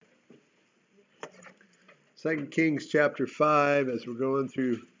2 Kings chapter 5, as we're going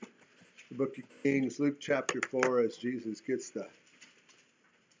through the book of Kings. Luke chapter 4, as Jesus gets the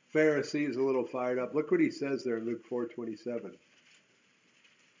Pharisees a little fired up. Look what he says there in Luke 4:27.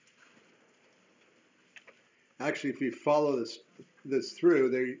 Actually, if you follow this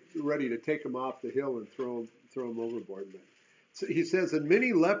through, they're ready to take him off the hill and throw him overboard. So he says, and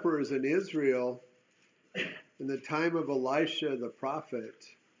many lepers in Israel in the time of Elisha the prophet,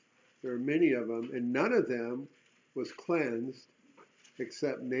 there are many of them, and none of them was cleansed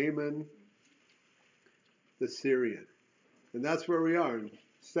except Naaman the Syrian. And that's where we are in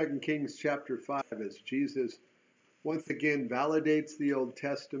 2 Kings chapter 5, as Jesus once again validates the Old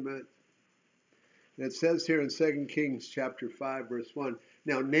Testament. And it says here in 2 Kings chapter 5, verse 1,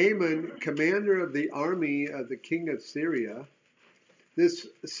 now Naaman, commander of the army of the king of Syria. This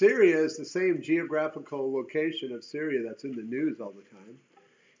Syria is the same geographical location of Syria that's in the news all the time.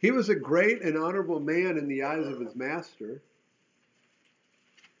 He was a great and honorable man in the eyes of his master.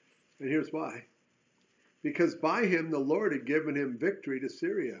 And here's why. Because by him the Lord had given him victory to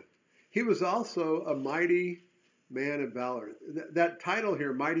Syria. He was also a mighty man of valor. That title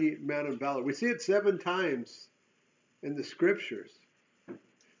here, mighty man of valor, we see it 7 times in the scriptures.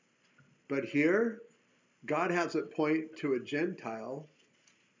 But here, God has it point to a Gentile,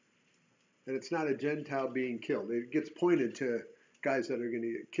 and it's not a Gentile being killed. It gets pointed to guys that are going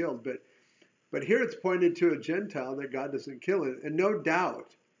to get killed, but here it's pointed to a Gentile that God doesn't kill. And no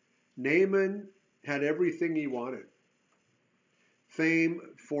doubt, Naaman had everything he wanted. Fame,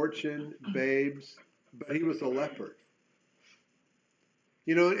 fortune, babes, but he was a leper.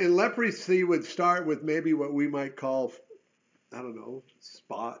 You know, and leprosy would start with maybe what we might call, I don't know,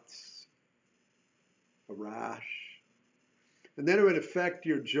 spots, a rash. And then it would affect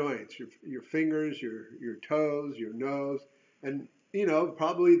your joints, your fingers, your toes, your nose. And, you know,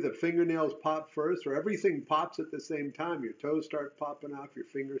 probably the fingernails pop first, or everything pops at the same time. Your toes start popping off, your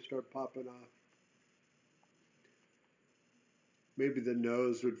fingers start popping off. Maybe the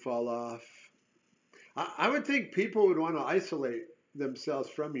nose would fall off. I would think people would want to isolate themselves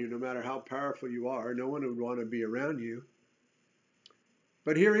from you no matter how powerful you are. No one would want to be around you.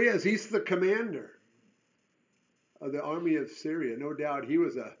 But here he is. He's the commander of the army of Syria. No doubt he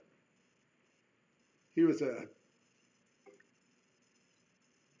was a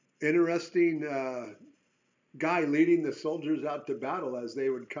interesting guy leading the soldiers out to battle as they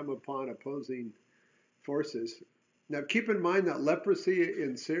would come upon opposing forces. Now keep in mind that leprosy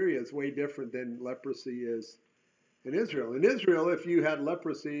in Syria is way different than leprosy is in Israel. In Israel, if you had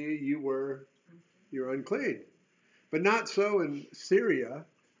leprosy, you're unclean. But not so in Syria,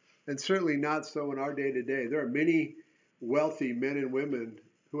 and certainly not so in our day to day. There are many wealthy men and women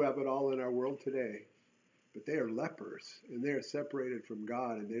who have it all in our world today. But they are lepers, and they are separated from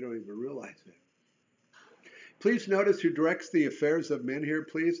God, and they don't even realize it. Please notice who directs the affairs of men here,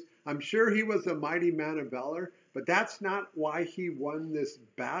 please. I'm sure he was a mighty man of valor, but that's not why he won this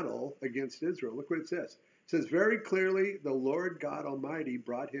battle against Israel. Look what it says. It says very clearly, the Lord God Almighty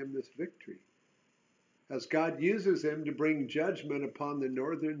brought him this victory, as God uses him to bring judgment upon the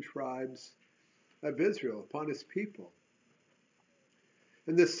northern tribes of Israel, upon his people.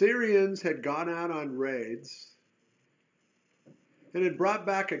 And the Syrians had gone out on raids and had brought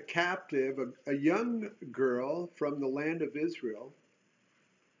back a captive, a young girl from the land of Israel.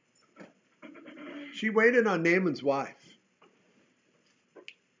 She waited on Naaman's wife.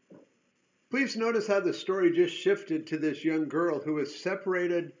 Please notice how the story just shifted to this young girl who was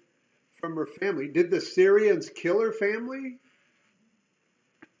separated from her family. Did the Syrians kill her family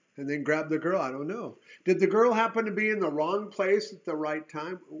and then grab the girl? I don't know. Did the girl happen to be in the wrong place at the right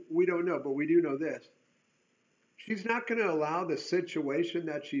time? We don't know, but we do know this. She's not going to allow the situation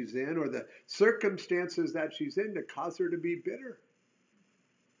that she's in or the circumstances that she's in to cause her to be bitter.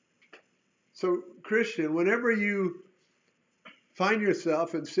 So, Christian, whenever you find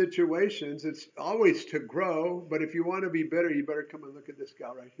yourself in situations, it's always to grow, but if you want to be bitter, you better come and look at this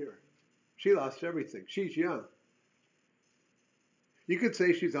gal right here. She lost everything. She's young. You could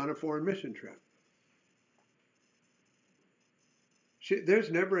say she's on a foreign mission trip. There's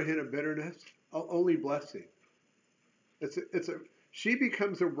never a hint of bitterness, only blessing. She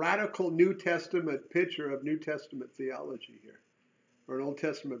becomes a radical New Testament picture of New Testament theology here, or an Old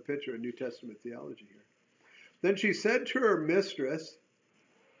Testament picture of New Testament theology here. Then she said to her mistress,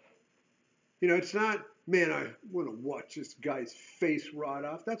 you know, it's not, man, I want to watch this guy's face rot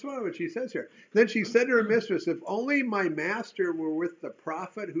off. That's not what she says here. Then she said to her mistress, if only my master were with the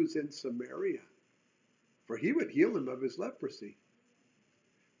prophet who's in Samaria, for he would heal him of his leprosy.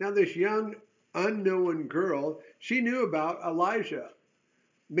 Now this young, unknown girl, she knew about Elijah.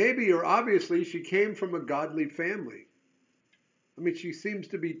 maybe or obviously she came from a godly family. I mean, she seems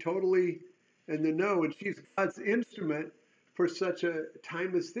to be totally in the know, and she's God's instrument for such a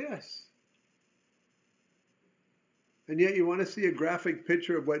time as this. And yet you want to see a graphic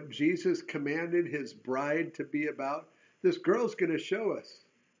picture of what Jesus commanded his bride to be about? This girl's going to show us.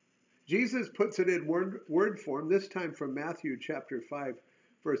 Jesus puts it in word form, this time from Matthew chapter 5,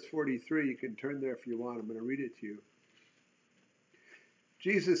 verse 43. You can turn there if you want. I'm going to read it to you.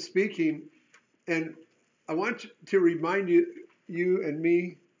 Jesus speaking, and I want to remind you and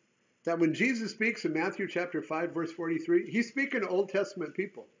me that when Jesus speaks in Matthew chapter 5, verse 43, he's speaking to Old Testament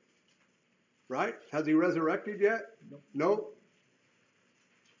people. Right? Has he resurrected yet? No.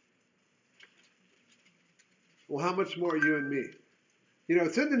 Well, how much more you and me? You know,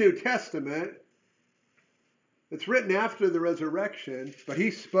 it's in the New Testament. It's written after the resurrection, but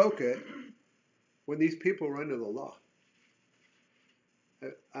he spoke it when these people were under the law.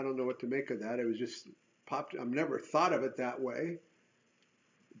 I don't know what to make of that. It was just popped. I've never thought of it that way,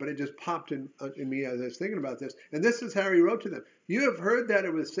 but it just popped in me as I was thinking about this. And this is how he wrote to them. You have heard that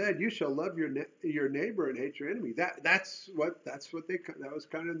it was said, you shall love your neighbor and hate your enemy. That was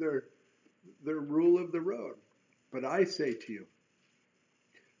kind of their rule of the road. But I say to you,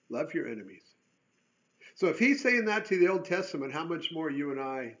 love your enemies. So if he's saying that to the Old Testament, how much more you and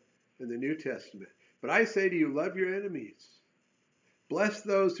I in the New Testament? But I say to you, love your enemies. Bless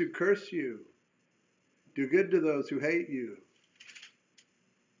those who curse you. Do good to those who hate you.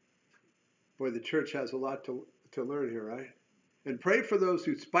 Boy, the church has a lot to learn here, right? And pray for those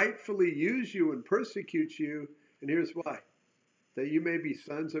who spitefully use you and persecute you. And here's why. That you may be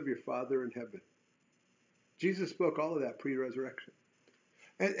sons of your Father in heaven. Jesus spoke all of that pre-resurrection.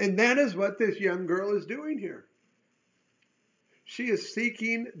 And that is what this young girl is doing here. She is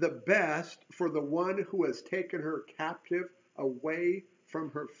seeking the best for the one who has taken her captive away from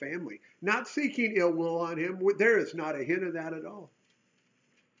her family. Not seeking ill will on him. There is not a hint of that at all.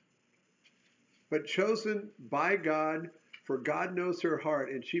 But chosen by God, for God knows her heart,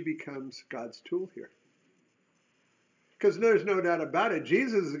 and she becomes God's tool here. Because there's no doubt about it,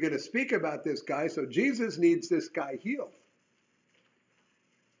 Jesus is going to speak about this guy, so Jesus needs this guy healed.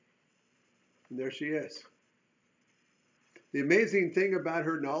 And there she is. The amazing thing about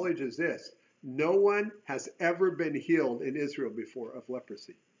her knowledge is this. No one has ever been healed in Israel before of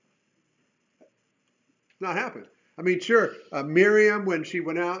leprosy. It's not happened. I mean, sure, Miriam, when she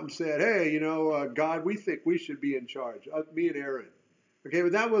went out and said, hey, God, we think we should be in charge, me and Aaron. Okay,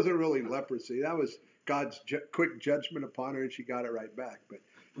 but that wasn't really leprosy. That was God's quick judgment upon her, and she got it right back. But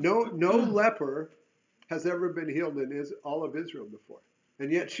no leper has ever been healed in all of Israel before.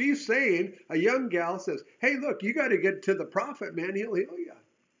 And yet she's saying, a young gal says, hey, look, you got to get to the prophet, man. He'll heal you.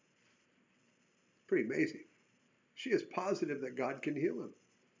 Pretty amazing. She is positive that God can heal him.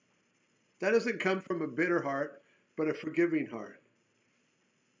 That doesn't come from a bitter heart, but a forgiving heart.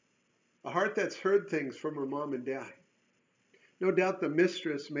 A heart that's heard things from her mom and dad. No doubt the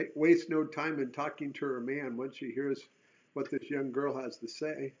mistress wastes no time in talking to her man once she hears what this young girl has to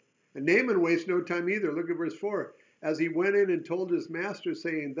say. And Naaman wastes no time either. Look at verse 4. As he went in and told his master,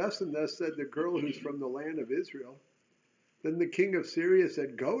 saying, thus and thus said the girl who's from the land of Israel. Then the king of Syria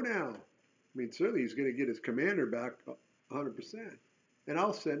said, go now. I mean, certainly he's going to get his commander back 100%. And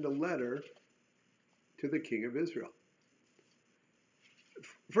I'll send a letter to the king of Israel.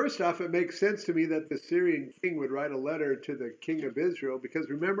 First off, it makes sense to me that the Syrian king would write a letter to the king of Israel, because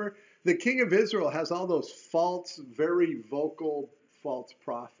remember, the king of Israel has all those false, very vocal false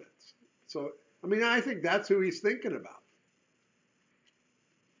prophets. So, I mean, I think that's who he's thinking about.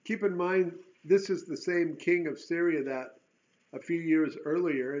 Keep in mind, this is the same king of Syria that a few years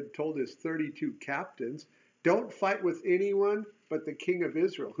earlier had told his 32 captains, don't fight with anyone but the king of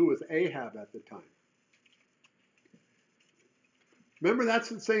Israel, who was Ahab at the time. Remember, that's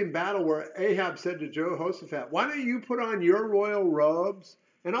the same battle where Ahab said to Jehoshaphat, why don't you put on your royal robes,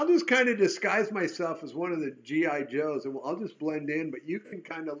 and I'll just kind of disguise myself as one of the G.I. Joes, and I'll just blend in, but you can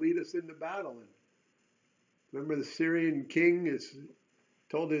kind of lead us into battle. And remember, the Syrian king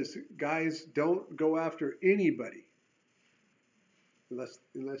told his guys, don't go after anybody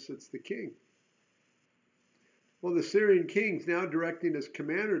unless it's the king. Well, the Syrian king's now directing his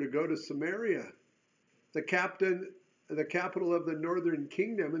commander to go to Samaria, the capital of the northern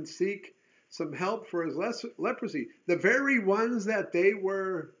kingdom, and seek some help for his leprosy. The very ones that they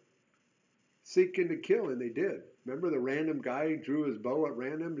were seeking to kill, and they did. Remember the random guy who drew his bow at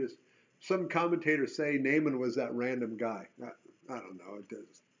random? Just some commentators say Naaman was that random guy. I don't know. It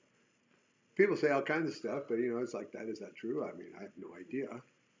does. People say all kinds of stuff, but it's like that. Is that true? I mean, I have no idea.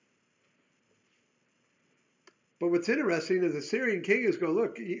 But what's interesting is the Syrian king is going,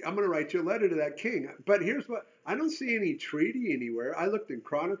 look, I'm going to write you a letter to that king. But here's what, I don't see any treaty anywhere. I looked in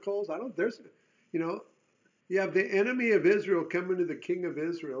Chronicles. You have the enemy of Israel coming to the king of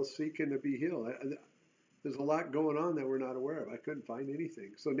Israel seeking to be healed. There's a lot going on that we're not aware of. I couldn't find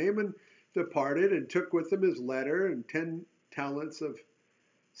anything. So Naaman departed and took with him his letter and 10 talents of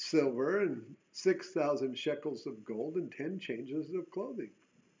silver and 6,000 shekels of gold and 10 changes of clothing.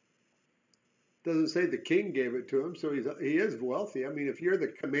 Doesn't say the king gave it to him, so he is wealthy. I mean, if you're the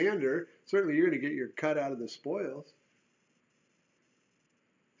commander, certainly you're going to get your cut out of the spoils.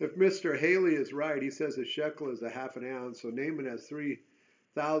 If Mr. Haley is right, he says a shekel is a half an ounce, so Naaman has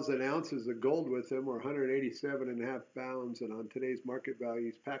 3,000 ounces of gold with him, or 187.5 pounds, and on today's market value,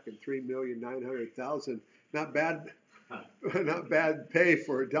 he's packing 3,900,000. Not bad, not bad pay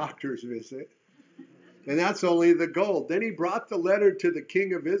for a doctor's visit. And that's only the gold. Then he brought the letter to the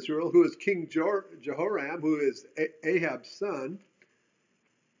king of Israel, who is King Jehoram, who is Ahab's son,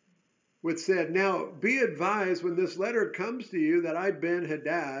 which said, now be advised when this letter comes to you that I,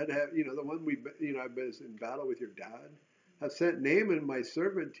 Ben-Hadad, the one I've been in battle with your dad, have sent Naaman, my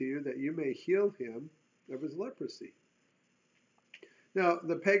servant, to you that you may heal him of his leprosy. Now,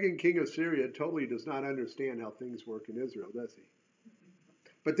 the pagan king of Syria totally does not understand how things work in Israel, does he?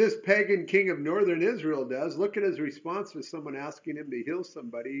 But this pagan king of northern Israel does. Look at his response to someone asking him to heal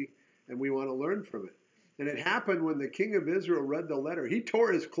somebody, and we want to learn from it. And it happened when the king of Israel read the letter. He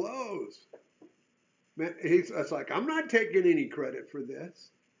tore his clothes. It's like, I'm not taking any credit for this.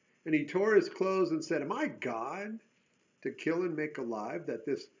 And he tore his clothes and said, am I God to kill and make alive, that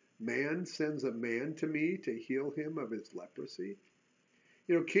this man sends a man to me to heal him of his leprosy?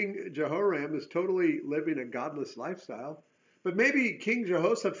 King Jehoram is totally living a godless lifestyle. But maybe King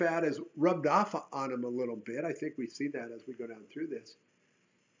Jehoshaphat has rubbed off on him a little bit. I think we see that as we go down through this.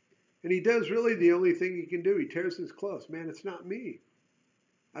 And he does really the only thing he can do. He tears his clothes. Man, it's not me.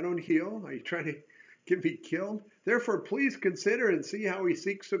 I don't heal. Are you trying to get me killed? Therefore, please consider and see how he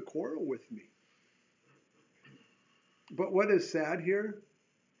seeks to quarrel with me. But what is sad here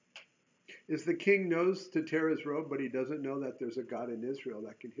is the king knows to tear his robe, but he doesn't know that there's a God in Israel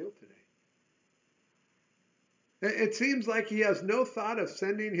that can heal today. It seems like he has no thought of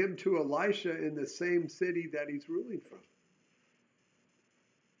sending him to Elisha in the same city that he's ruling from.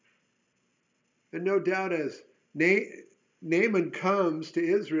 And no doubt as Naaman comes to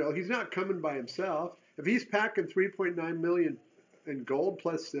Israel, he's not coming by himself. If he's packing 3.9 million in gold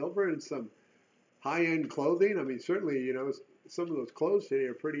plus silver and some high-end clothing, I mean, certainly, some of those clothes today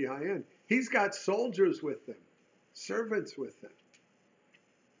are pretty high-end. He's got soldiers with him, servants with him.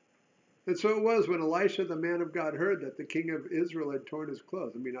 And so it was when Elisha, the man of God, heard that the king of Israel had torn his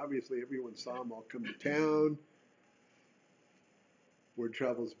clothes. I mean, obviously, everyone saw him all come to town. Word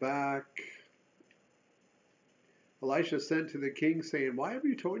travels back. Elisha sent to the king, saying, why have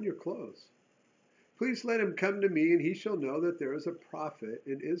you torn your clothes? Please let him come to me, and he shall know that there is a prophet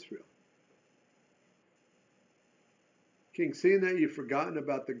in Israel. King, seeing that you've forgotten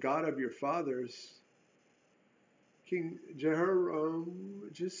about the God of your fathers, King Jehoram,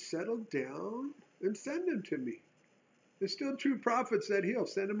 just settle down and send him to me. There's still true prophets that he'll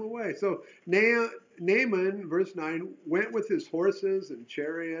send him away. So Naaman, verse 9, went with his horses and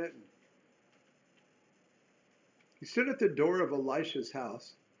chariot. He stood at the door of Elisha's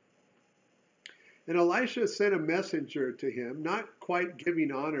house. And Elisha sent a messenger to him, not quite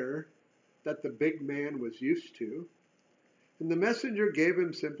giving honor that the big man was used to. And the messenger gave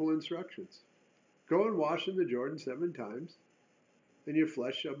him simple instructions. Go and wash in the Jordan 7 times, and your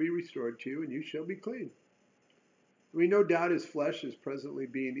flesh shall be restored to you, and you shall be clean. I mean, no doubt his flesh is presently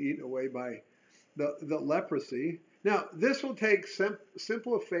being eaten away by the leprosy. Now, this will take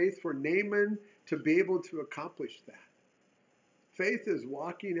simple faith for Naaman to be able to accomplish that. Faith is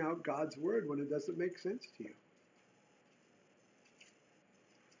walking out God's word when it doesn't make sense to you.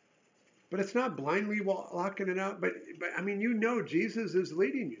 But it's not blindly walking it out. But I mean, Jesus is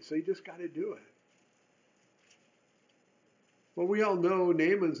leading you, so you just got to do it. Well, we all know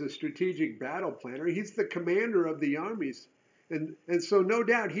Naaman's a strategic battle planner. He's the commander of the armies. And so no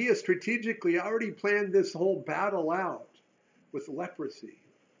doubt he has strategically already planned this whole battle out with leprosy.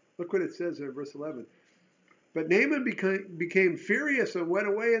 Look what it says in verse 11. But Naaman became furious and went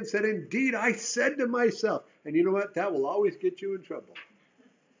away and said, indeed, I said to myself, and you know what? That will always get you in trouble.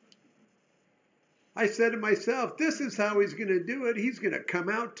 I said to myself, this is how he's going to do it. He's going to come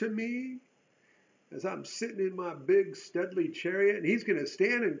out to me as I'm sitting in my big studly chariot, and he's going to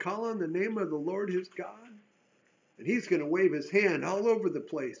stand and call on the name of the Lord his God. And he's going to wave his hand all over the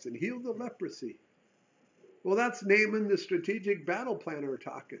place and heal the leprosy. Well, that's Naaman, the strategic battle planner,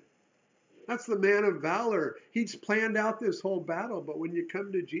 talking. That's the man of valor. He's planned out this whole battle, but when you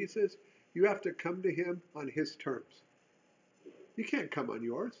come to Jesus, you have to come to him on his terms. You can't come on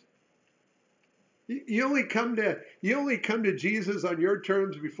yours. You only come to Jesus on your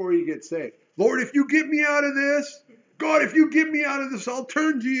terms before you get saved. Lord, if you get me out of this, God, if you get me out of this, I'll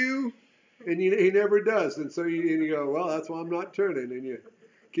turn to you. And he never does. And so you go, well, that's why I'm not turning. And you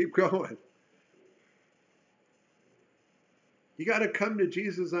keep going. You got to come to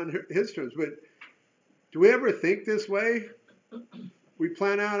Jesus on his terms. But do we ever think this way? We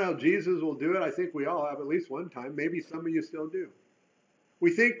plan out how Jesus will do it. I think we all have at least one time. Maybe some of you still do. We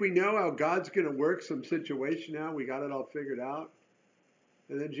think we know how God's going to work some situation out. We got it all figured out.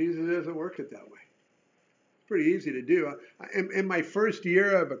 And then Jesus doesn't work it that way. It's pretty easy to do. In my first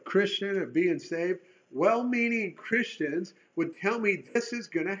year of a Christian, of being saved, well-meaning Christians would tell me this is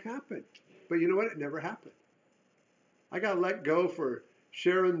going to happen. But you know what? It never happened. I got let go for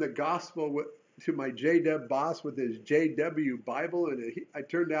sharing the gospel to my JW boss with his JW Bible. And I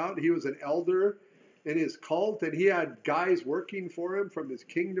turned out he was an elder in his cult, and he had guys working for him from his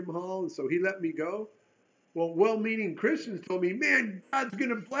kingdom hall, and so he let me go. Well, well-meaning Christians told me, man, God's going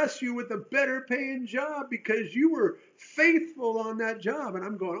to bless you with a better paying job because you were faithful on that job. And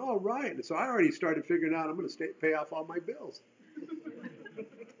I'm going, all right. And so I already started figuring out I'm going to pay off all my bills.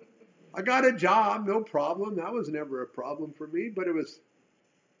 I got a job, no problem. That was never a problem for me, but it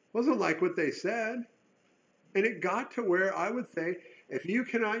wasn't like what they said. And it got to where I would say, if you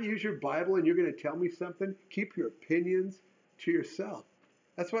cannot use your Bible and you're going to tell me something, keep your opinions to yourself.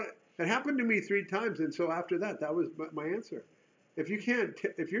 That's what it happened to me 3 times. And so after that, that was my answer. If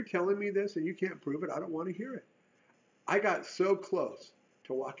you're telling me this and you can't prove it, I don't want to hear it. I got so close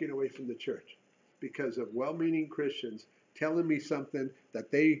to walking away from the church because of well-meaning Christians telling me something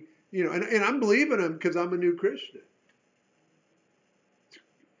that they, and I'm believing them because I'm a new Christian.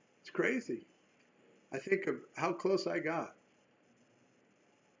 It's crazy. I think of how close I got.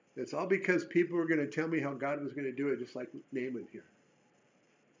 It's all because people were going to tell me how God was going to do it, just like Naaman here.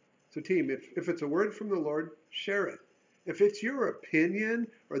 So team, if it's a word from the Lord, share it. If it's your opinion,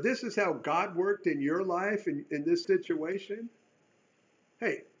 or this is how God worked in your life in this situation,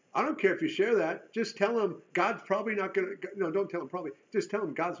 hey, I don't care if you share that. Just tell them God's probably not going to, no, don't tell them probably. Just tell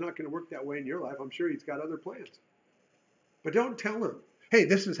them God's not going to work that way in your life. I'm sure he's got other plans. But don't tell them, hey,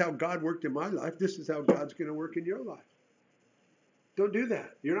 this is how God worked in my life. This is how God's going to work in your life. Don't do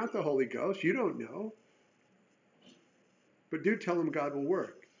that. You're not the Holy Ghost. You don't know. But do tell them God will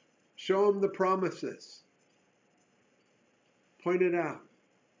work. Show them the promises. Point it out.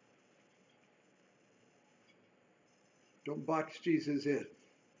 Don't box Jesus in.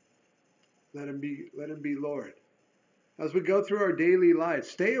 Let him be Lord. As we go through our daily lives,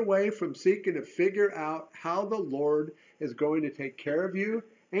 stay away from seeking to figure out how the Lord is going to take care of you.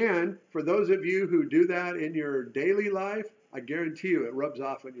 And for those of you who do that in your daily life, I guarantee you it rubs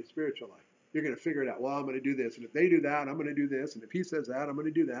off on your spiritual life. You're going to figure it out. Well, I'm going to do this. And if they do that, I'm going to do this. And if he says that, I'm going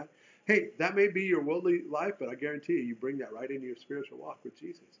to do that. Hey, that may be your worldly life, but I guarantee you bring that right into your spiritual walk with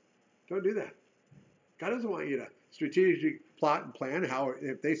Jesus. Don't do that. God doesn't want you to strategically plot and plan how,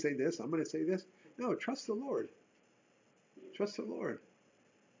 if they say this, I'm going to say this. No, trust the Lord. Trust the Lord.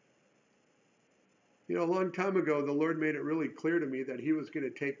 A long time ago, the Lord made it really clear to me that he was going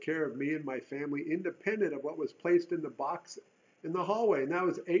to take care of me and my family independent of what was placed in the box in the hallway. And that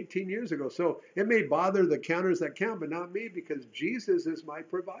was 18 years ago. So it may bother the counters that count, but not me, because Jesus is my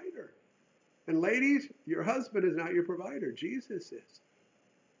provider. And ladies, your husband is not your provider. Jesus is.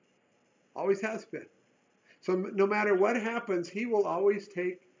 Always has been. So no matter what happens, he will always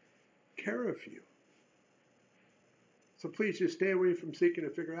take care of you. So please just stay away from seeking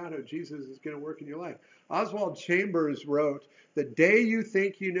to figure out how Jesus is going to work in your life. Oswald Chambers wrote, the day you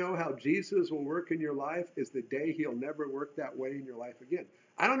think you know how Jesus will work in your life is the day he'll never work that way in your life again.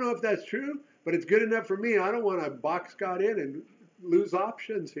 I don't know if that's true, but it's good enough for me. I don't want to box God in and lose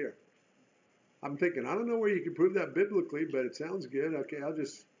options here. I'm thinking, I don't know where you can prove that biblically, but it sounds good. Okay, I'll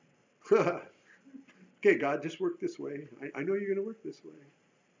just, okay, God, just work this way. I know you're going to work this way.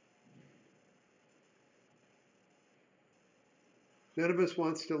 None of us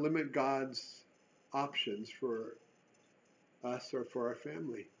wants to limit God's options for us or for our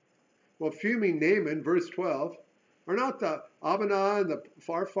family. Well, fuming Naaman, verse 12, are not the Abana and the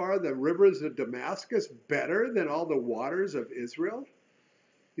Pharpar, the rivers of Damascus, better than all the waters of Israel?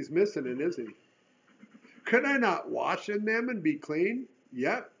 He's missing it, isn't he? Could I not wash in them and be clean?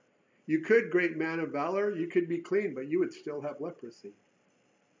 Yep. You could, great man of valor, you could be clean, but you would still have leprosy.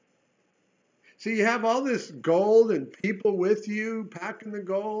 So you have all this gold and people with you packing the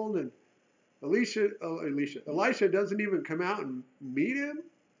gold, and Elisha doesn't even come out and meet him.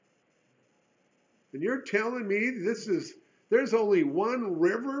 And you're telling me there's only one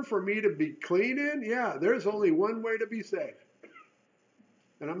river for me to be clean in? Yeah, there's only one way to be saved.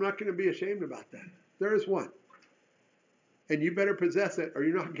 And I'm not going to be ashamed about that. There is one. And you better possess it or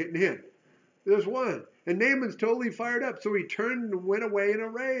you're not getting in. There's one. And Naaman's totally fired up. So he turned and went away in a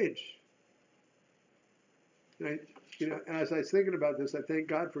rage. And as I was thinking about this, I thank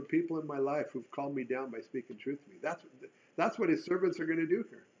God for people in my life who've calmed me down by speaking truth to me. That's what his servants are going to do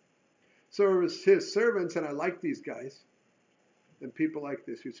here. So it was his servants, and I like these guys, and people like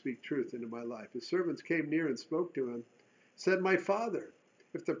this who speak truth into my life. His servants came near and spoke to him, said, "My father,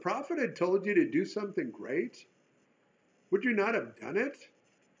 if the prophet had told you to do something great, would you not have done it?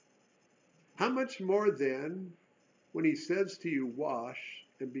 How much more then when he says to you, wash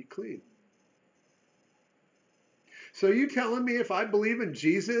and be clean?" So you telling me if I believe in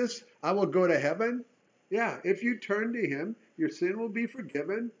Jesus, I will go to heaven? Yeah, if you turn to him, your sin will be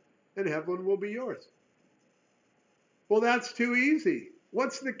forgiven and heaven will be yours. Well, that's too easy.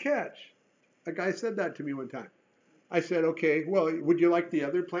 What's the catch? A guy said that to me one time. I said, okay, well, would you like the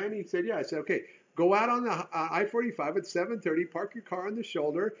other plan? He said, yeah. I said, okay, go out on the I-45 at 7:30, park your car on the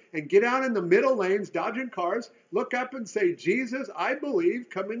shoulder, and get out in the middle lanes, dodging cars, look up and say, "Jesus, I believe,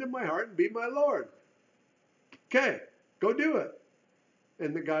 come into my heart and be my Lord." Okay, go do it.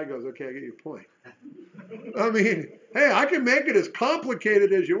 And the guy goes, okay, I get your point. I mean, hey, I can make it as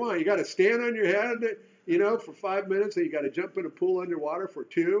complicated as you want. You got to stand on your head, for 5 minutes, and you got to jump in a pool underwater for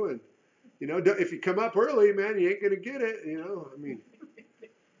 2. And, if you come up early, man, you ain't going to get it, I mean.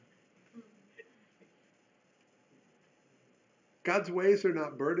 God's ways are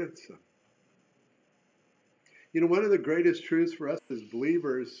not burdensome. One of the greatest truths for us as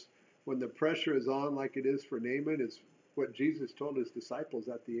believers, when the pressure is on like it is for Naaman, is what Jesus told his disciples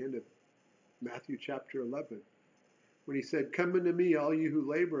at the end of Matthew chapter 11. When he said, "Come unto me, all you who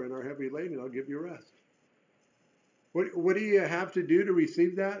labor and are heavy laden, I'll give you rest." What do you have to do to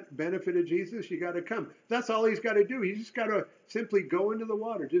receive that benefit of Jesus? You got to come. That's all he's got to do. He's just got to simply go into the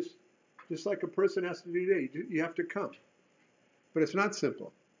water, just like a person has to do today. You have to come. But it's not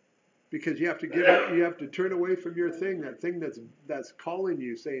simple, because you have to give up, you have to turn away from your thing, that thing that's calling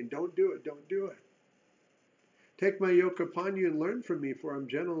you, saying, "Don't do it, don't do it." "Take my yoke upon you and learn from me, for I'm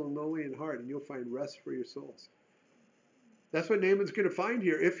gentle and lowly in heart, and you'll find rest for your souls." That's what Naaman's going to find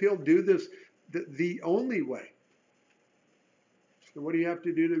here, if he'll do this the only way. And what do you have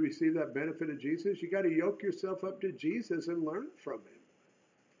to do to receive that benefit of Jesus? You got to yoke yourself up to Jesus and learn from him.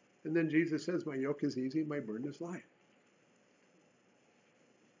 And then Jesus says, "My yoke is easy, my burden is light."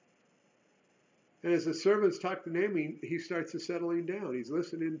 And as the servants talk to Naaman, he starts to settling down. He's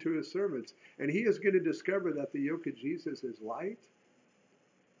listening to his servants. And he is going to discover that the yoke of Jesus is light,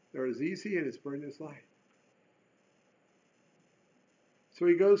 or is easy, and his burden is light. So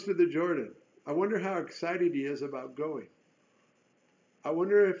he goes to the Jordan. I wonder how excited he is about going. I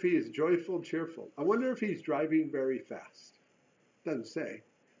wonder if he is joyful, cheerful. I wonder if he's driving very fast. Doesn't say.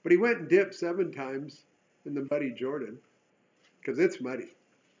 But he went and dipped 7 times in the muddy Jordan, because it's muddy.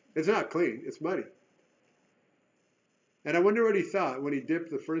 It's not clean. It's muddy. And I wonder what he thought when he dipped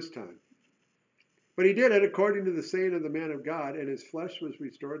the first time. But he did it according to the saying of the man of God, and his flesh was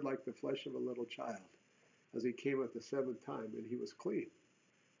restored like the flesh of a little child as he came at the 7th time, and he was clean.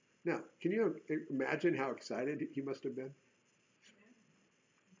 Now, can you imagine how excited he must have been?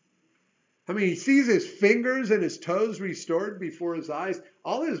 I mean, he sees his fingers and his toes restored before his eyes.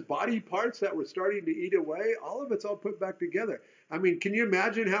 All his body parts that were starting to eat away, all of it's all put back together. I mean, can you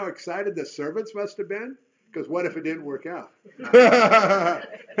imagine how excited the servants must have been? Because what if it didn't work out?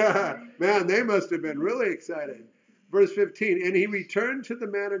 Man, they must have been really excited. Verse 15, and he returned to the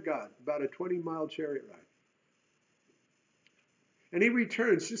man of God, about a 20-mile chariot ride. And he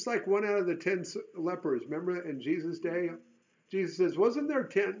returns, just like one out of the 10 lepers. Remember in Jesus' day? Jesus says, wasn't there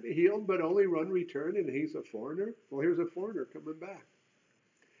 10 healed, but only one returned, and he's a foreigner? Well, here's a foreigner coming back.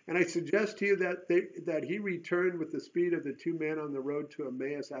 And I suggest to you that he returned with the speed of the 2 men on the road to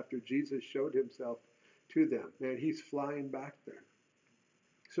Emmaus after Jesus showed himself to them. Man, he's flying back there.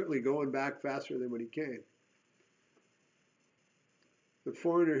 Certainly going back faster than when he came. The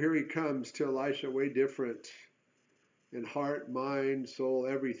foreigner, here he comes to Elisha, way different in heart, mind, soul,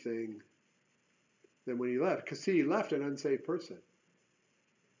 everything than when he left. Because see, he left an unsaved person.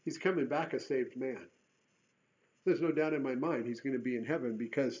 He's coming back a saved man. There's no doubt in my mind he's going to be in heaven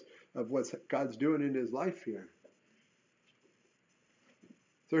because of what God's doing in his life here.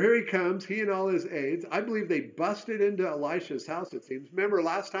 So here he comes, he and all his aides. I believe they busted into Elisha's house, it seems. Remember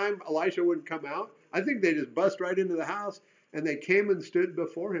last time Elisha wouldn't come out? I think they just bust right into the house and they came and stood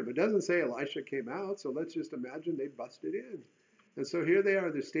before him. It doesn't say Elisha came out, so let's just imagine they busted in. And so here they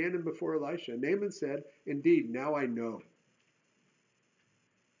are. They're standing before Elisha. Naaman said, indeed, now I know.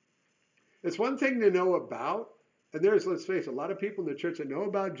 It's one thing to know about, and there's, let's face it, a lot of people in the church that know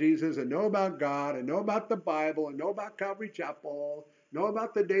about Jesus and know about God and know about the Bible and know about Calvary Chapel, know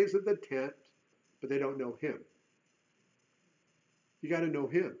about the days of the tent, but they don't know him. You got to know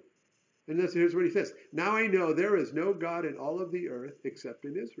him. And here's what he says. Now I know there is no God in all of the earth except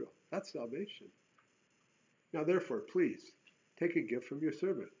in Israel. That's salvation. Now therefore, please, take a gift from your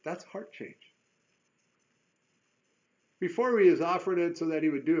servant. That's heart change. Before he was offering it so that he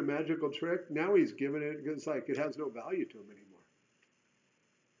would do a magical trick. Now he's giving it. It's like it has no value to him anymore.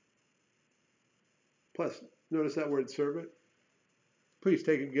 Plus, notice that word servant. Please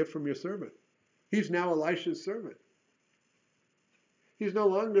take a gift from your servant. He's now Elisha's servant. He's no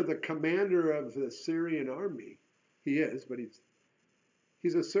longer the commander of the Syrian army. He is, but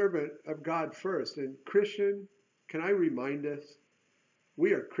he's a servant of God first. And Christian, can I remind us,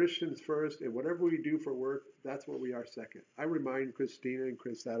 we are Christians first, and whatever we do for work, that's what we are second. I remind Christina and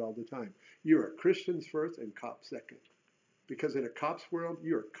Chris that all the time. You are Christians first and cops second. Because in a cops world,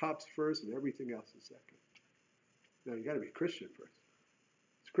 you are cops first and everything else is second. Now, you got to be Christian first.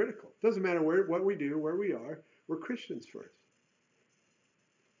 It's critical. It doesn't matter what we do, where we are, we're Christians first.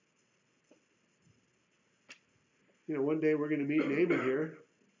 You know, one day we're going to meet Naaman here.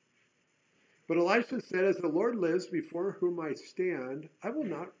 But Elisha said, as the Lord lives before whom I stand, I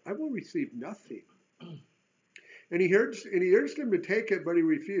will receive nothing. And he urged him to take it, but he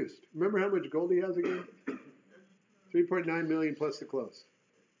refused. Remember how much gold he has again? 3.9 million plus the clothes.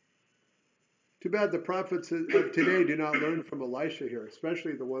 Too bad the prophets of today do not learn from Elisha here,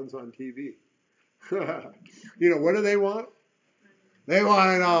 especially the ones on TV. You know, what do they want? They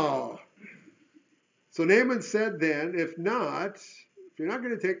want it all. So Naaman said then, if you're not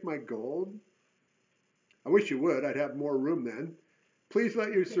going to take my gold, I wish you would, I'd have more room then. Please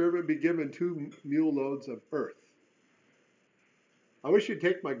let your servant be given 2 mule loads of earth. I wish you'd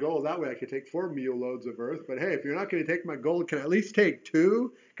take my gold. That way I could take 4 mule loads of earth. But hey, if you're not going to take my gold, can I at least take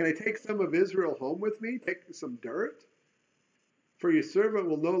 2? Can I take some of Israel home with me? Take some dirt? For your servant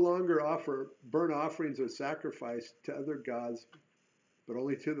will no longer offer burnt offerings or sacrifice to other gods, but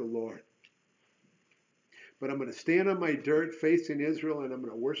only to the Lord. But I'm going to stand on my dirt facing Israel, and I'm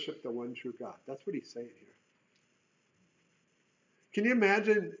going to worship the one true God. That's what he's saying here. Can you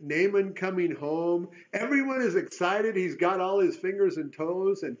imagine Naaman coming home? Everyone is excited. He's got all his fingers and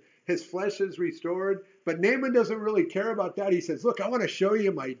toes, and his flesh is restored. But Naaman doesn't really care about that. He says, look, I want to show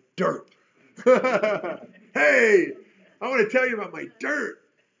you my dirt. Hey, I want to tell you about my dirt.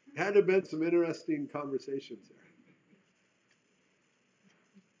 Had to have been some interesting conversations there.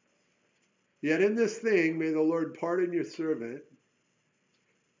 Yet in this thing, may the Lord pardon your servant.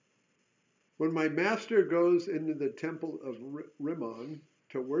 When my master goes into the temple of Rimmon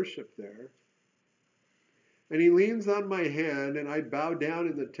to worship there, and he leans on my hand, and I bow down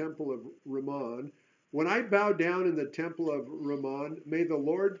in the temple of Rimmon, when I bow down in the temple of Rimmon, may the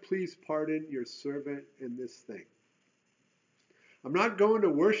Lord please pardon your servant in this thing. I'm not going to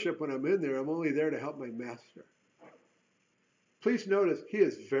worship when I'm in there. I'm only there to help my master. Please notice, he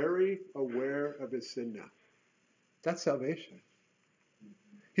is very aware of his sin now. That's salvation.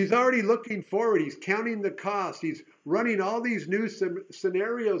 He's already looking forward. He's counting the cost. He's running all these new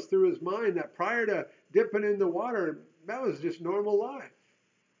scenarios through his mind that prior to dipping in the water, that was just normal life.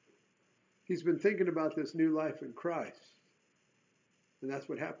 He's been thinking about this new life in Christ. And that's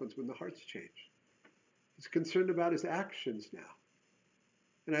what happens when the hearts change. He's concerned about his actions now.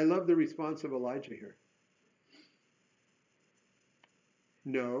 And I love the response of Elijah here.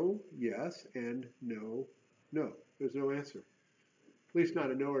 No, yes, and no, no. There's no answer. At least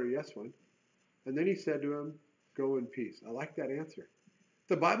not a no or a yes one. And then he said to him, go in peace. I like that answer.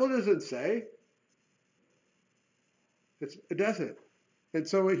 The Bible doesn't say. It doesn't. And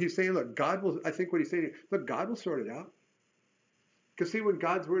so he's saying, look, God will, I think what he's saying, look, God will sort it out. Because see, when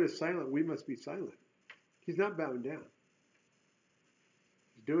God's word is silent, we must be silent. He's not bowing down.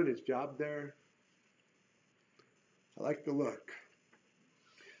 He's doing his job there. I like the look.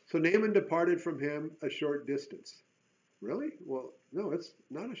 So Naaman departed from him a short distance. Really? Well, no, it's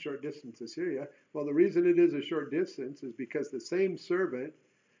not a short distance to Syria. Well, the reason it is a short distance is because the same servant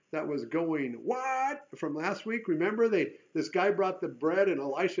that was going, what? From last week, remember this guy brought the bread and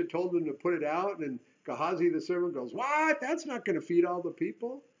Elisha told him to put it out, and Gehazi the servant goes, what? That's not going to feed all the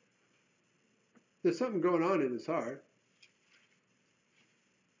people. There's something going on in his heart.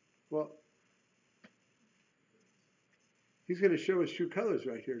 Well, he's going to show his true colors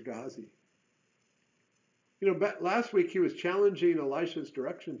right here, Gehazi. You know, last week he was challenging Elisha's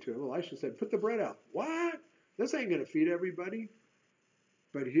direction to him. Elisha said, put the bread out. What? This ain't going to feed everybody.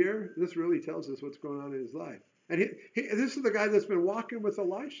 But here, this really tells us what's going on in his life. And this is the guy that's been walking with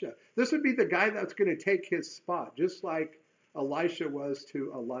Elisha. This would be the guy that's going to take his spot, just like Elisha was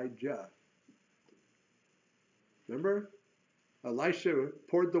to Elijah. Remember? Elisha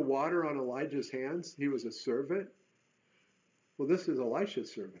poured the water on Elijah's hands. He was a servant. Well, this is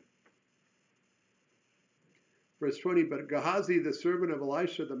Elisha's servant. Verse 20, but Gehazi, the servant of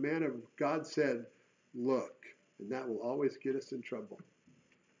Elisha, the man of God, said, look, and that will always get us in trouble.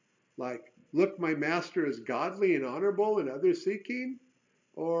 Like, look, my master is godly and honorable and others seeking.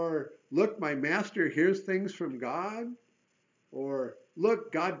 Or, look, my master hears things from God. Or,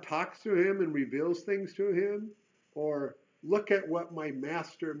 look, God talks to him and reveals things to him. Or, look at what my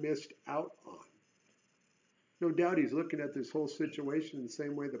master missed out on. No doubt he's looking at this whole situation the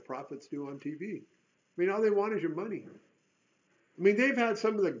same way the prophets do on TV. I mean, all they want is your money. I mean, they've had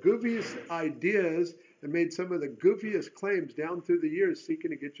some of the goofiest ideas and made some of the goofiest claims down through the years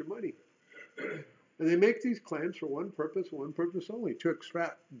seeking to get your money. And they make these claims for one purpose only, to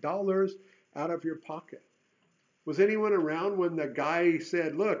extract dollars out of your pocket. Was anyone around when the guy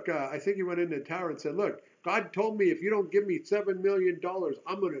said, look, I think he went into the tower and said, look, God told me if you don't give me $7 million,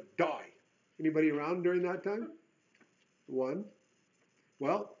 I'm going to die. Anybody around during that time? One.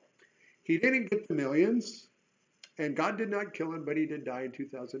 Well, he didn't get the millions, and God did not kill him, but he did die in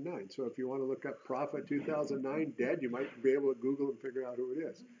 2009. So if you want to look up Prophet 2009 dead, you might be able to Google and figure out who it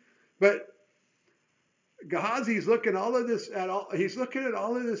is. But Gehazi's looking he's looking at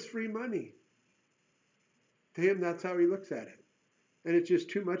all of this free money. To him, that's how he looks at it. And it's just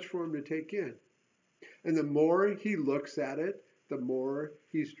too much for him to take in. And the more he looks at it, the more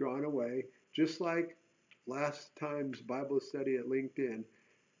he's drawn away. Just like last time's Bible study at LinkedIn,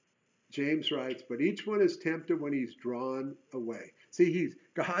 James writes, but each one is tempted when he's drawn away. See,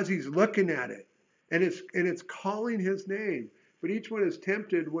 Gehazi's looking at it, and it's calling his name. But each one is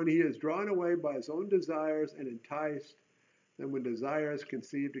tempted when he is drawn away by his own desires and enticed. Then when desire is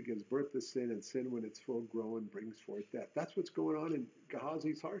conceived, it gives birth to sin, and sin, when it's full grown, brings forth death. That's what's going on in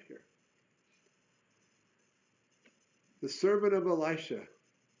Gehazi's heart here. The servant of Elisha,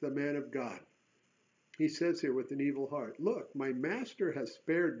 the man of God, he says here with an evil heart, look, my master has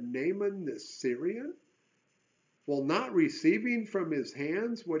spared Naaman the Syrian, while not receiving from his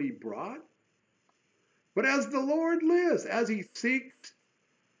hands what he brought. But as the Lord lives, as he seeks,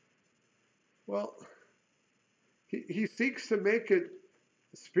 well, he seeks to make it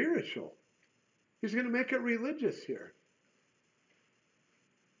spiritual. He's going to make it religious here.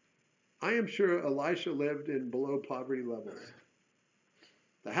 I am sure Elisha lived in below poverty levels.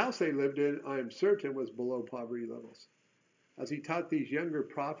 The house they lived in, I am certain, was below poverty levels. As he taught these younger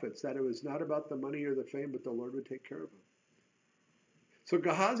prophets that it was not about the money or the fame, but the Lord would take care of them. So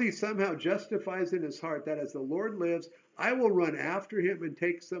Gehazi somehow justifies in his heart that as the Lord lives, I will run after him and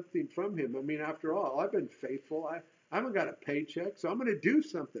take something from him. I mean, after all, I've been faithful. I haven't got a paycheck, so I'm going to do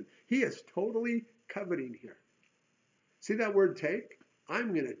something. He is totally coveting here. See that word take?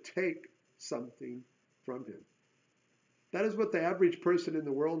 I'm going to take something from him. That is what the average person in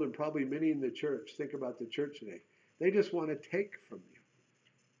the world, and probably many in the church, think about the church today. They just want to take from you.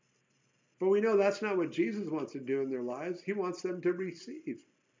 But we know that's not what Jesus wants to do in their lives. He wants them to receive.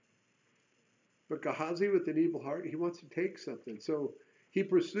 But Gehazi, with an evil heart, he wants to take something. So he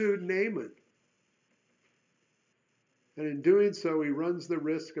pursued Naaman. And in doing so, he runs the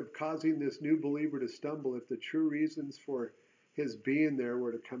risk of causing this new believer to stumble if the true reasons for his being there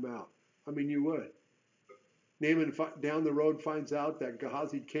were to come out. I mean, you would. Naaman down the road finds out that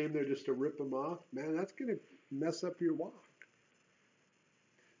Gehazi came there just to rip him off. Man, that's going to mess up your walk.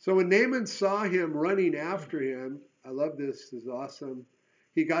 So when Naaman saw him running after him, I love this, this is awesome.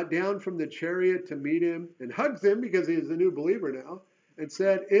 He got down from the chariot to meet him and hugs him because he is a new believer now and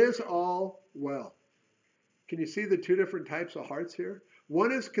said, is all well? Can you see the two different types of hearts here?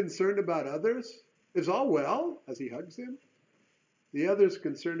 One is concerned about others. Is all well? As he hugs him. The other is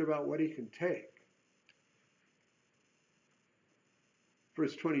concerned about what he can take.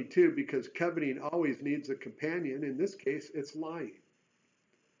 Verse 22, because coveting always needs a companion. In this case, it's lying.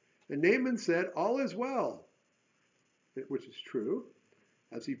 And Naaman said, all is well, which is true,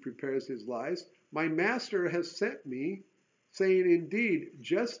 as he prepares his lies. My master has sent me, saying, indeed,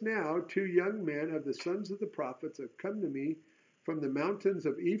 just now 2 young men of the sons of the prophets have come to me from the mountains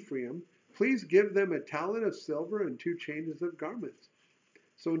of Ephraim. Please give them a talent of silver and 2 changes of garments.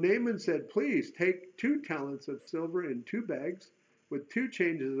 So Naaman said, please take 2 talents of silver in 2 bags with 2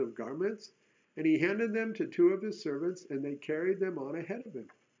 changes of garments. And he handed them to 2 of his servants, and they carried them on ahead of him.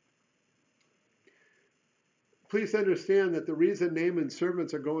 Please understand that the reason Naaman's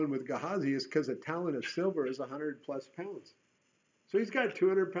servants are going with Gehazi is because a talent of silver is 100 plus pounds. So he's got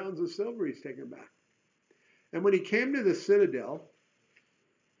 200 pounds of silver he's taken back. And when he came to the citadel,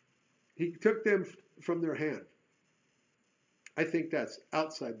 he took them from their hand. I think that's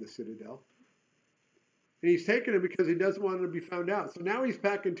outside the citadel. And he's taken them because he doesn't want them to be found out. So now he's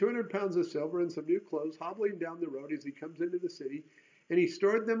packing 200 pounds of silver and some new clothes, hobbling down the road as he comes into the city. And he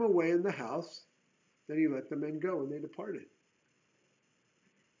stored them away in the house. Then he let the men go and they departed.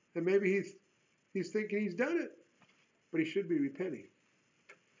 And maybe he's thinking he's done it, but he should be repenting.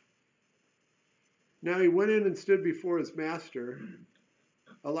 Now he went in and stood before his master.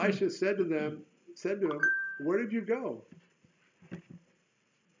 Elisha said to him, "Where did you go?"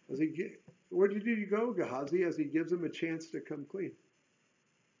 Where did you go, Gehazi? As he gives him a chance to come clean.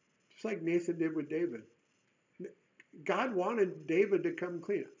 Just like Nathan did with David. God wanted David to come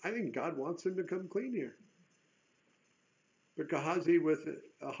clean. I think God wants him to come clean here. But Gehazi, with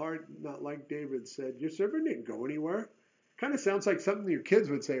a heart not like David, said, "Your servant didn't go anywhere." Kind of sounds like something your kids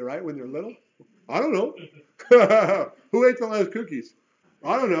would say, right, when they're little. "I don't know." "Who ate the last cookies?"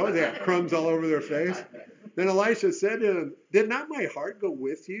 "I don't know." They have crumbs all over their face. Then Elisha said to him, "Did not my heart go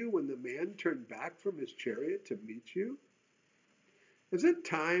with you when the man turned back from his chariot to meet you? Is it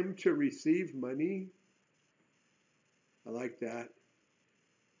time to receive money?" I like that.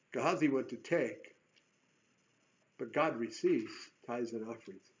 Gehazi went to take, but God receives tithes and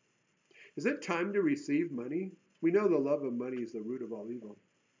offerings. Is it time to receive money? We know the love of money is the root of all evil.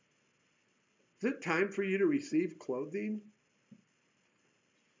 Is it time for you to receive clothing?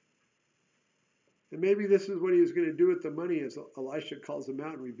 And maybe this is what he was going to do with the money as Elisha calls him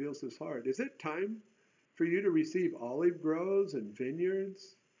out and reveals his heart. Is it time for you to receive olive groves and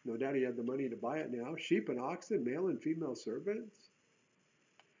vineyards? No doubt he had the money to buy it now. Sheep and oxen, male and female servants.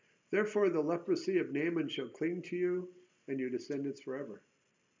 Therefore the leprosy of Naaman shall cling to you and your descendants forever.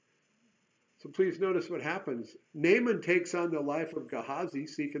 So please notice what happens. Naaman takes on the life of Gehazi,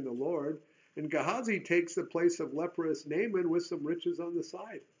 seeking the Lord, and Gehazi takes the place of leprous Naaman with some riches on the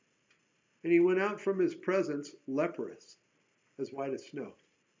side. And he went out from his presence leprous, as white as snow.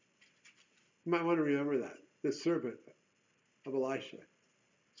 You might want to remember that. The servant of Elisha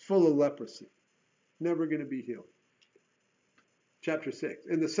is full of leprosy, never going to be healed. Chapter 6.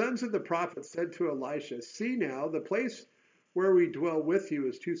 And the sons of the prophets said to Elisha, "See now, the place where we dwell with you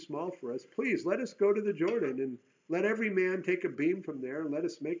is too small for us. Please let us go to the Jordan, and let every man take a beam from there, and let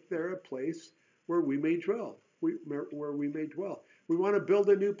us make there a place where we may dwell. We want to build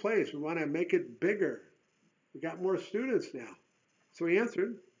a new place. We want to make it bigger. We got more students now." So he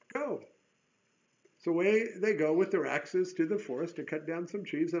answered, "Go." So away they go with their axes to the forest to cut down some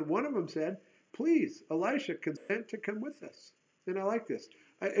trees. And one of them said, "Please, Elisha, consent to come with us." And I like this.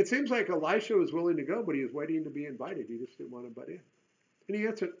 It seems like Elisha was willing to go, but he was waiting to be invited. He just didn't want to butt in. And he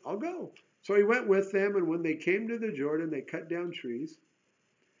answered, "I'll go." So he went with them, and when they came to the Jordan, they cut down trees.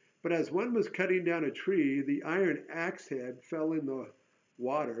 But as one was cutting down a tree, the iron axe head fell in the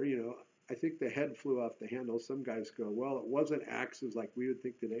water. I think the head flew off the handle. Some guys go, "Well, it wasn't axes like we would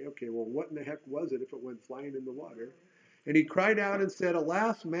think today." Okay, well, what in the heck was it if it went flying in the water? And he cried out and said,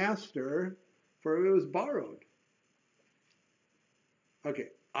 "Alas, master, for it was borrowed."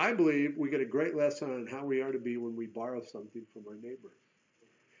 Okay, I believe we get a great lesson on how we are to be when we borrow something from our neighbor.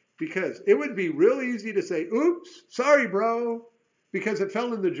 Because it would be real easy to say, "Oops, sorry, bro," because it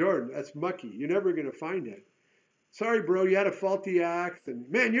fell in the Jordan. That's mucky. You're never going to find it. "Sorry, bro, you had a faulty axe. And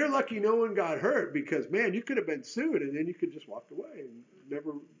man, you're lucky no one got hurt because, man, you could have been sued and then you could just walk away and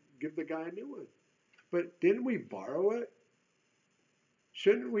never give the guy a new one." But didn't we borrow it?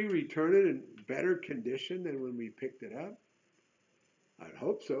 Shouldn't we return it in better condition than when we picked it up? I'd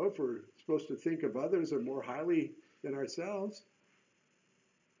hope so, if we're supposed to think of others or more highly than ourselves.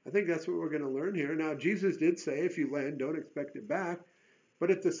 I think that's what we're going to learn here. Now, Jesus did say, if you lend, don't expect it back.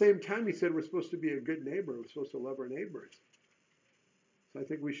 But at the same time, he said we're supposed to be a good neighbor. We're supposed to love our neighbors. So I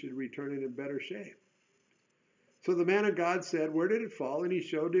think we should return it in better shape. So the man of God said, "Where did it fall?" And he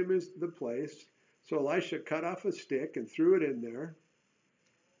showed him the place. So Elisha cut off a stick and threw it in there.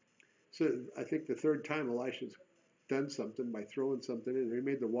 So I think the third time Elisha's done something by throwing something in there. He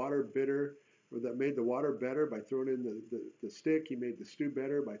made the water bitter, or that made the water better by throwing in the stick. He made the stew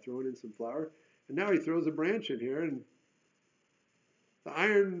better by throwing in some flour. And now he throws a branch in here, and the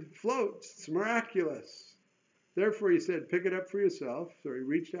iron floats. It's miraculous. Therefore, he said, "Pick it up for yourself." So he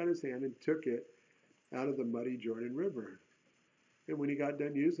reached out his hand and took it out of the muddy Jordan River. And when he got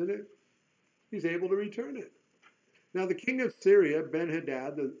done using it, he's able to return it. Now the king of Syria,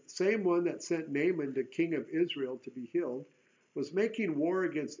 Ben-Hadad, the same one that sent Naaman, the king of Israel, to be healed, was making war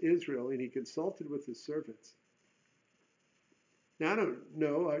against Israel, and he consulted with his servants. Now I don't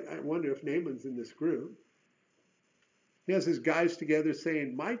know, I wonder if Naaman's in this group. He has his guys together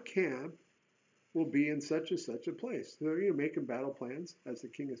saying, my camp will be in such and such a place. So they're making battle plans as the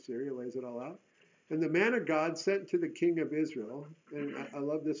king of Syria lays it all out. And the man of God sent to the king of Israel, and I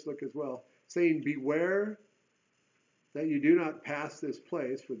love this look as well, saying, beware that you do not pass this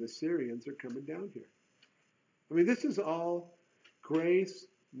place, for the Syrians are coming down here. I mean, this is all grace,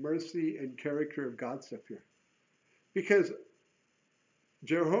 mercy, and character of God stuff here. Because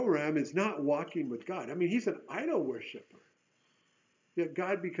Jehoram is not walking with God. I mean, he's an idol worshiper. Yet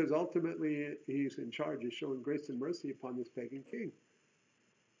God, because ultimately he's in charge, is showing grace and mercy upon this pagan king.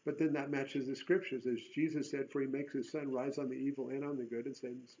 But then that matches the scriptures. As Jesus said, for he makes his sun rise on the evil and on the good, and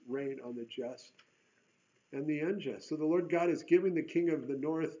sends rain on the just and the unjust. So the Lord God is giving the king of the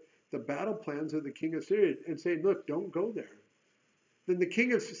north the battle plans of the king of Syria and saying, look, don't go there. Then the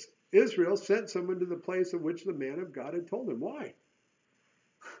king of Israel sent someone to the place of which the man of God had told him. Why?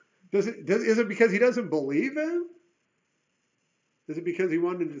 Is it because he doesn't believe him? Is it because he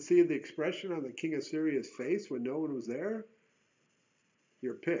wanted to see the expression on the king of Syria's face when no one was there?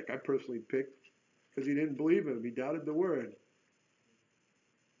 Your pick. I personally picked because he didn't believe him. He doubted the word.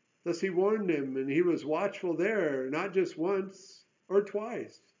 Thus he warned him, and he was watchful there, not just once or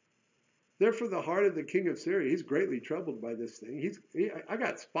twice. Therefore the heart of the king of Syria, he's greatly troubled by this thing. I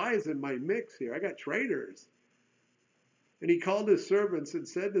got spies in my mix here. I got traitors. And he called his servants and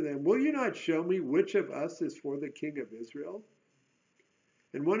said to them, will you not show me which of us is for the king of Israel?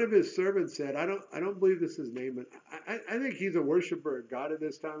 And one of his servants said, I don't believe this is Naaman. I think he's a worshiper of God at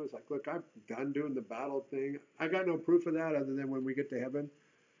this time. It's like, look, I'm done doing the battle thing. I got no proof of that other than when we get to heaven.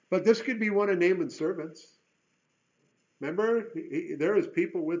 But this could be one of Naaman's servants. Remember, there was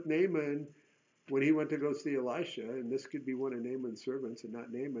people with Naaman when he went to go see Elisha, and this could be one of Naaman's servants and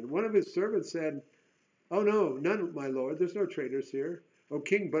not Naaman. One of his servants said, oh no, none, my lord. There's no traitors here. O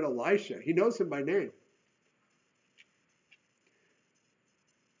king, but Elisha. He knows him by name.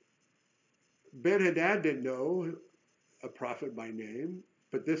 Ben-Hadad didn't know a prophet by name,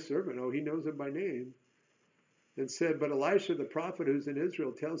 but this servant, he knows him by name. And said, but Elisha, the prophet who's in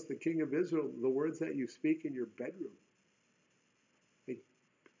Israel, tells the king of Israel the words that you speak in your bedroom. Hey,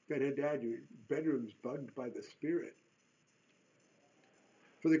 Ben-Hadad, your bedroom's bugged by the Spirit.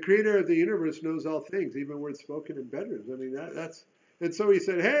 For the creator of the universe knows all things, even words spoken in bedrooms. I mean, that's... And so he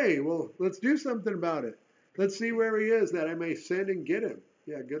said, hey, well, let's do something about it. Let's see where he is, that I may send and get him.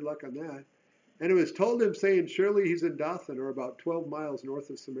 Yeah, good luck on that. And it was told him, saying, surely he's in Dothan, or about 12 miles north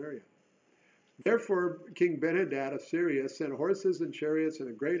of Samaria. Therefore, King Ben-Hadad of Syria sent horses and chariots and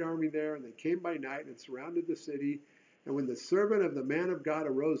a great army there, and they came by night and surrounded the city. And when the servant of the man of God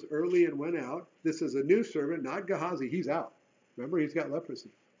arose early and went out, this is a new servant, not Gehazi, he's out. Remember, he's got leprosy.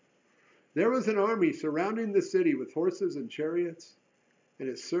 There was an army surrounding the city with horses and chariots. And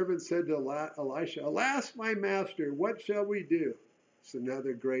his servant said to Elisha, alas, my master, what shall we do? It's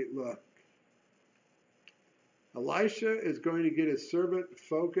another great look. Elisha is going to get his servant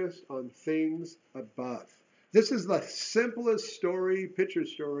focused on things above. This is the simplest story, picture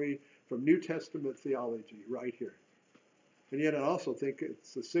story from New Testament theology right here. And yet I also think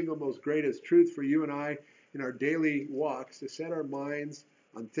it's the single most greatest truth for you and I in our daily walks to set our minds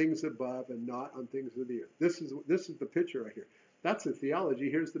on things above and not on things of the earth. This is the picture right here. That's the theology.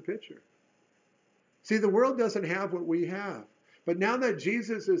 Here's the picture. See, the world doesn't have what we have. But now that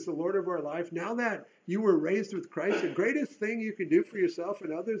Jesus is the Lord of our life, now that you were raised with Christ, the greatest thing you can do for yourself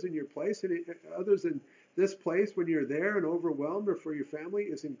and others in your place and others in this place when you're there and overwhelmed, or for your family,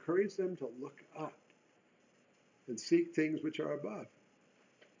 is encourage them to look up and seek things which are above,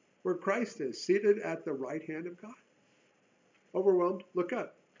 where Christ is, seated at the right hand of God. Overwhelmed, look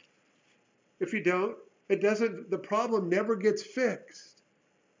up. If you don't, the problem never gets fixed.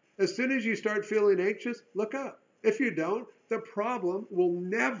 As soon as you start feeling anxious, look up. If you don't, the problem will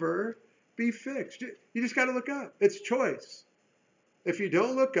never be fixed. You just got to look up. It's choice. If you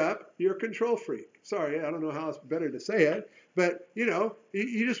don't look up, you're a control freak. Sorry, I don't know how else better to say it, but you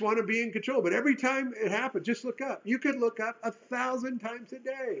just want to be in control. But every time it happens, just look up. You could look up 1,000 times a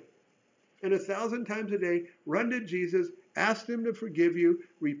day. And 1,000 times a day, run to Jesus, ask him to forgive you,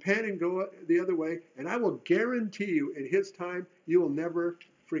 repent and go the other way. And I will guarantee you, in his time, you will never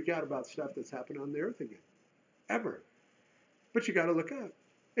freak out about stuff that's happened on the earth again. Ever. But you got to look up.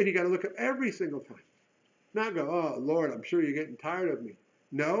 And you got to look up every single time. Not go, oh, Lord, I'm sure you're getting tired of me.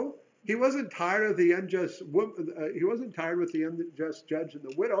 No, he wasn't tired of the unjust woman. He wasn't tired with the unjust judge and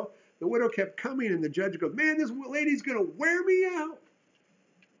the widow. The widow kept coming, and the judge goes, man, this lady's going to wear me out.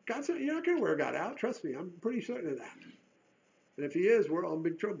 God said, you're not going to wear God out. Trust me, I'm pretty certain of that. And if he is, we're all in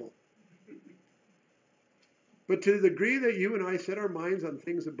big trouble. But to the degree that you and I set our minds on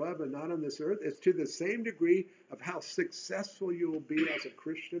things above and not on this earth, it's to the same degree of how successful you will be as a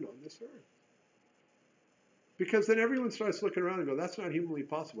Christian on this earth. Because then everyone starts looking around and go, that's not humanly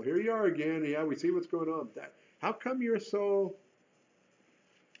possible. Here you are again. Yeah, we see what's going on with that. How come you're so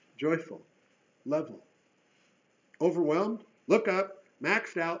joyful, level, overwhelmed? Look up.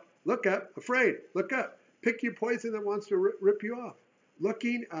 Maxed out. Look up. Afraid. Look up. Pick your poison that wants to rip you off.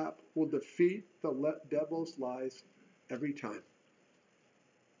 Looking up will defeat the devil's lies every time.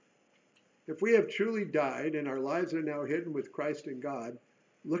 If we have truly died and our lives are now hidden with Christ in God,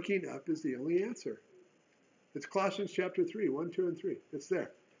 looking up is the only answer. It's Colossians chapter 3, 1, 2, and 3. It's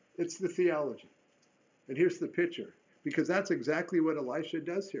there. It's the theology. And here's the picture, because that's exactly what Elisha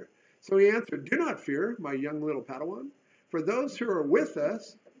does here. So he answered, do not fear, my young little Padawan, for those who are with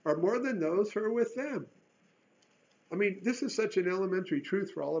us are more than those who are with them. I mean, this is such an elementary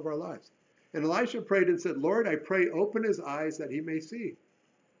truth for all of our lives. And Elisha prayed and said, Lord, I pray, open his eyes that he may see.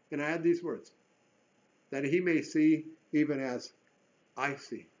 And I add these words, that he may see even as I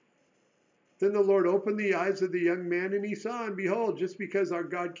see. Then the Lord opened the eyes of the young man, and he saw, and behold, just because our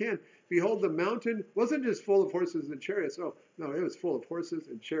God can, behold, the mountain wasn't just full of horses and chariots. Oh, no, it was full of horses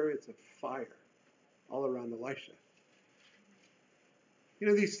and chariots of fire all around Elisha. You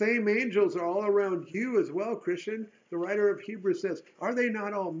know, these same angels are all around you as well, Christian. The writer of Hebrews says, are they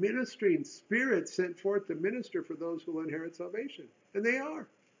not all ministering spirits sent forth to minister for those who will inherit salvation? And they are.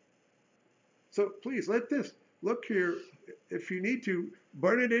 So please, let this, look here, if you need to,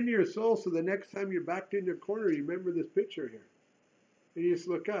 burn it into your soul so the next time you're backed in your corner, you remember this picture here. And you just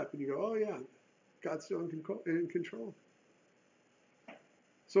look up and you go, oh yeah, God's still in control.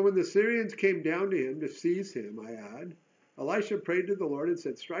 So when the Syrians came down to him to seize him, I add, Elisha prayed to the Lord and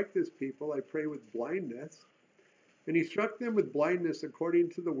said, strike this people, I pray, with blindness. And he struck them with blindness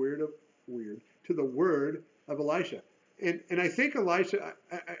according to the word of Elisha. And I think Elisha,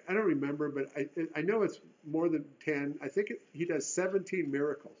 I don't remember, but I know it's more than 10. I think he does 17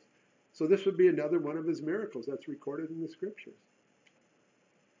 miracles. So this would be another one of his miracles that's recorded in the scriptures.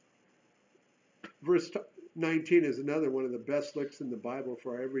 Verse 19 is another one of the best looks in the Bible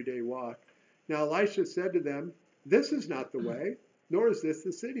for our everyday walk. Now Elisha said to them, this is not the way, nor is this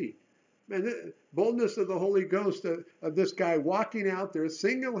the city. And the boldness of the Holy Ghost of this guy walking out there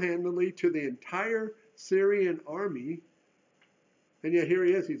single-handedly to the entire Syrian army. And yet here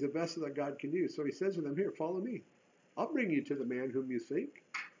he is. He's a vessel that God can use. So he says to them, here, follow me. I'll bring you to the man whom you seek.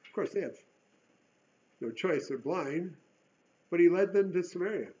 Of course, they have no choice. They're blind. But he led them to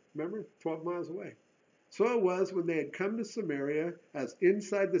Samaria. Remember? 12 miles away. So it was when they had come to Samaria, as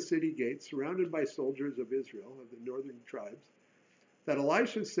inside the city gates, surrounded by soldiers of Israel, of the northern tribes, that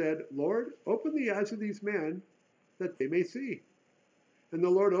Elisha said, Lord, open the eyes of these men that they may see. And the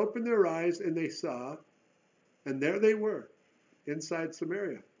Lord opened their eyes, and they saw, and there they were, inside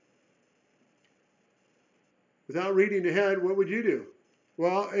Samaria. Without reading ahead, what would you do?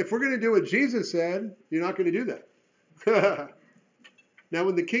 Well, if we're going to do what Jesus said, you're not going to do that. Now,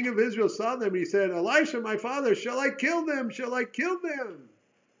 when the king of Israel saw them, he said, Elisha, my father, shall I kill them? Shall I kill them?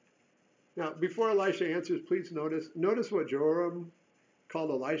 Now, before Elisha answers, please notice what Joram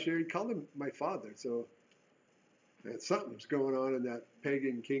called Elisha. He called him my father. So something's going on in that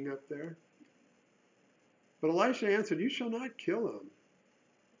pagan king up there. But Elisha answered, you shall not kill him.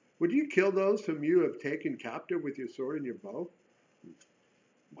 Would you kill those whom you have taken captive with your sword and your bow?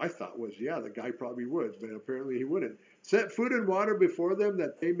 My thought was, yeah, the guy probably would, but apparently he wouldn't. Set food and water before them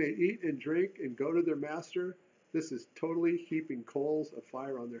that they may eat and drink and go to their master. This is totally heaping coals of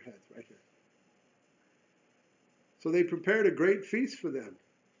fire on their heads right here. So they prepared a great feast for them,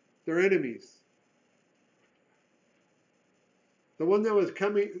 their enemies. The one that was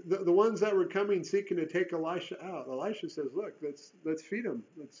coming, the ones that were coming seeking to take Elisha out. Elisha says, look, let's feed them.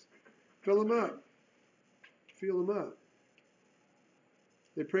 Let's fill them up. Fill them up.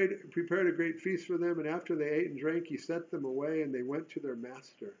 They prepared a great feast for them, and after they ate and drank, he sent them away, and they went to their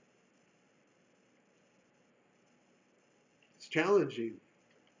master. It's challenging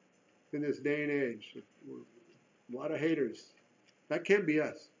in this day and age. A lot of haters. That can't be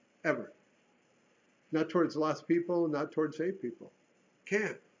us, ever. Not towards lost people, not towards saved people.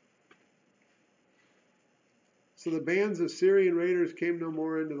 Can't. So the bands of Syrian raiders came no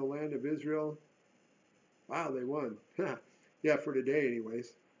more into the land of Israel. Wow, they won. Yeah, for today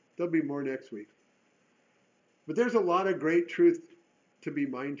anyways. There'll be more next week. But there's a lot of great truth to be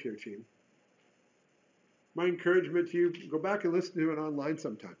mined here, team. My encouragement to you, go back and listen to it online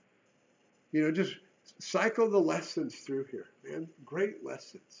sometime. You know, just cycle the lessons through here, man. Great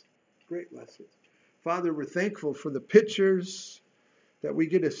lessons. Great lessons. Father, we're thankful for the pictures that we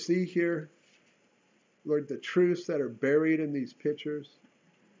get to see here. Lord, the truths that are buried in these pictures,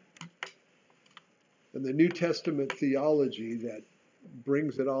 and the New Testament theology that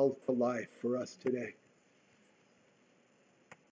brings it all to life for us today.